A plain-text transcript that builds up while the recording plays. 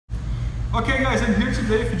Okay guys, I'm here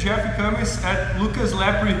today with Jeff Cummings at Lucas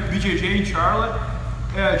Lepre BJJ in Charlotte.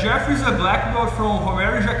 Jeff is a black belt from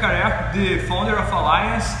Romero Jacaré, the founder of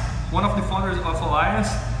Alliance, one of the founders of Alliance.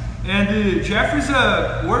 And Jeff is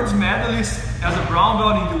a worlds medalist, has a brown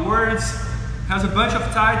belt in the worlds, has a bunch of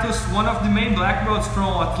titles, one of the main black belts from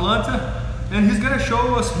Atlanta. And he's gonna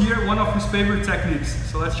show us here one of his favorite techniques.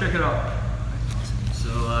 So let's check it out. So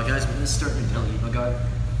guys, we're gonna start with the Riva guard.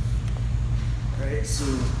 Alright, so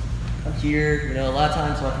I'm here, a lot of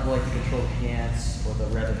times a lot of people like to control pants or the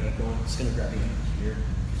grab an ankle. I'm just gonna grab the ankle here.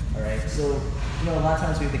 Alright, so a lot of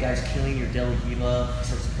times we have the guys killing your De La Riva,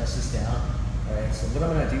 starts to press this down. Alright, so what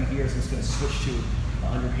I'm gonna do here is I'm just gonna switch to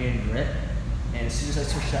an underhand grip. And as soon as I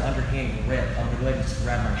switch to that underhand grip, I'm gonna go ahead and just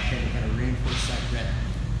grab my shin and kind of reinforce that grip.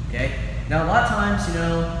 Okay? Now a lot of times,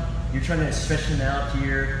 you're trying to stretch them out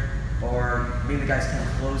here, or maybe the guy's kind of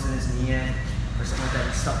closing his knee in, or something like that,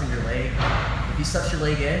 and stuffing your leg. If he stuffs your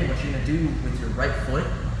leg in, what you're gonna do with your right foot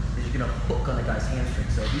is you're gonna hook on the guy's hamstring.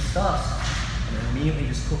 So if he stuffs, I'm gonna immediately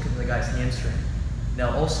just hook into the guy's hamstring.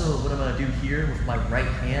 Now also, what I'm gonna do here with my right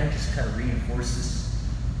hand, just kind of reinforce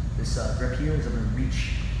this grip here, is I'm gonna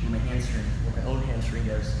reach in my hamstring, where my own hamstring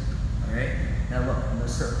goes. All right. Now look, I'm gonna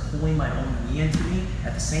start pulling my own knee into me.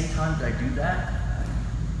 At the same time that I do that,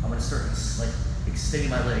 I'm gonna start like extending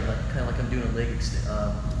my leg, kind of like I'm doing a leg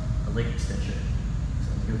extension. So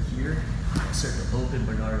I'm gonna go here, and start to open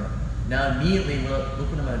Bernardo. Now immediately, look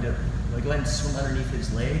what I'm gonna do. I'm gonna go ahead and swim underneath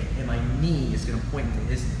his leg, and my knee is gonna point into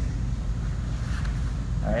his knee.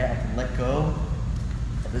 All right, I can let go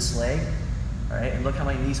of this leg. All right, and look how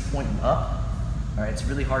my knee's pointing up. All right, it's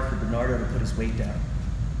really hard for Bernardo to put his weight down.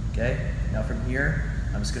 Okay, now from here,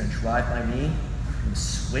 I'm just gonna drive my knee, I'm gonna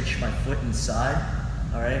switch my foot inside.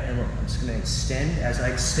 All right, and look, I'm just gonna extend. As I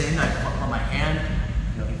extend, I put on my hand,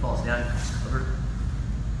 he falls down, over,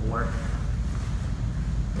 or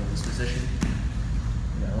in this position.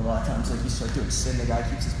 A lot of times, like you start to extend, the guy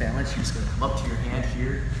keeps his balance, you're just gonna come up to your hand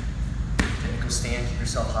here, technical stand, keep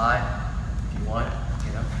yourself high, if you want,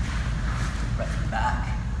 right from the back,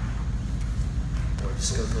 or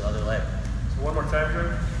just go to the other leg. So one more time,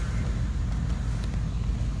 Joe.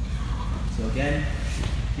 So again,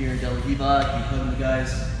 here in De La Riva, you hugging the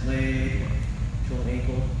guy's leg, control the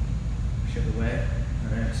ankle, push it away.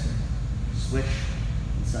 Alright, so switch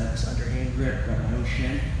inside this underhand grip, grab my own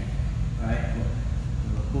shin. Alright, I'm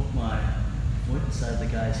gonna hook my foot inside the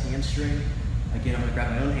guy's hamstring. Again, I'm gonna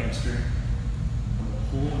grab my own hamstring. I'm gonna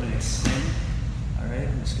pull, I'm gonna extend. Alright,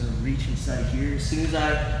 I'm just gonna reach inside here. As soon as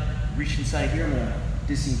I reach inside here, I'm gonna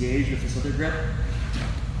disengage with this other grip.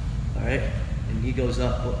 Alright. And knee goes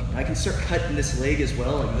up. Look, I can start cutting this leg as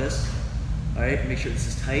well, like this. All right, make sure this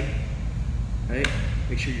is tight. All right,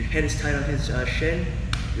 make sure your head is tight on his shin.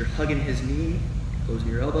 You're hugging his knee, closing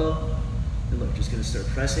your elbow. And look, just gonna start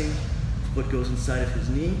pressing. Foot goes inside of his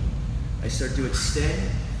knee. I start to extend,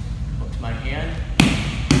 hook to my hand.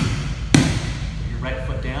 Put your right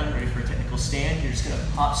foot down, ready for a technical stand. You're just gonna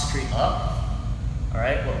pop straight up. All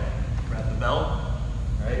right, look, grab the belt.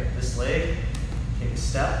 All right, this leg, take a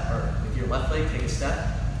step, or with your left leg, take a step.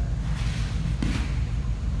 Go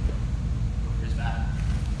for his back.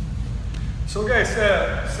 So guys,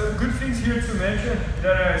 some good things here to mention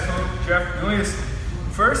that I saw Jeff doing is,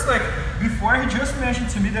 first, before he just mentioned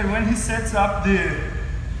to me that when he sets up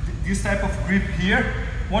this type of grip here,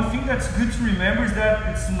 one thing that's good to remember is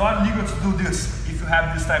that it's not legal to do this if you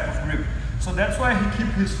have this type of grip. So that's why he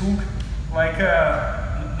keeps his hook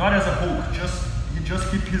not as a hook, he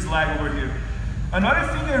just keeps his leg over here. Another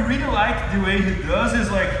thing I really like the way he does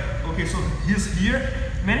is okay, so he's here.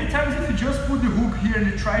 Many times if you just put the hook here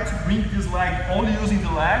and you try to bring this leg only using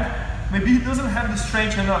the leg, maybe he doesn't have the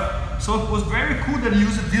strength enough. So it was very cool that he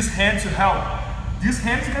used this hand to help. This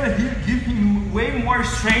hand is gonna give him way more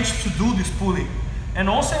strength to do this pulling. And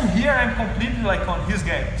also here I'm completely on his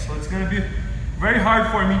game. So it's gonna be very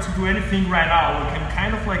hard for me to do anything right now. I'm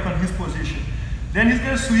kind of on his position. Then he's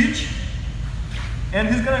gonna switch. And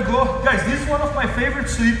he's gonna go, guys, this is one of my favorite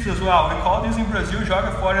sweeps as well. We call this in Brazil,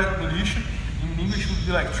 joga fora do lixo. In English it would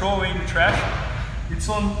be like throw away in the trash. It's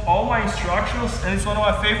on all my instructionals and it's one of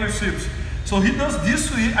my favorite sweeps. So he does this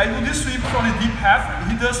sweep, I do this sweep from the deep half,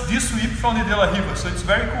 he does this sweep from the De La Riva. So it's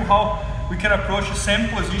very cool how we can approach the same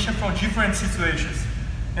position from different situations.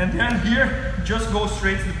 And then here, just go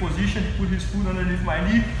straight to the position, put his foot underneath my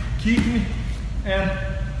knee, kick me, and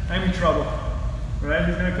I'm in trouble. Right,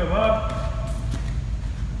 he's gonna come up.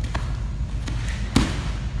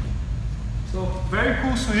 So very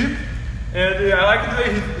cool sweep, and I like the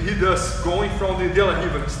way he does, going from the De La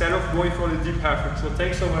Riva instead of going from the deep half. So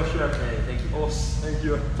thanks so much, Jeff. Hey, thank you. Oh, thank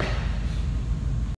you.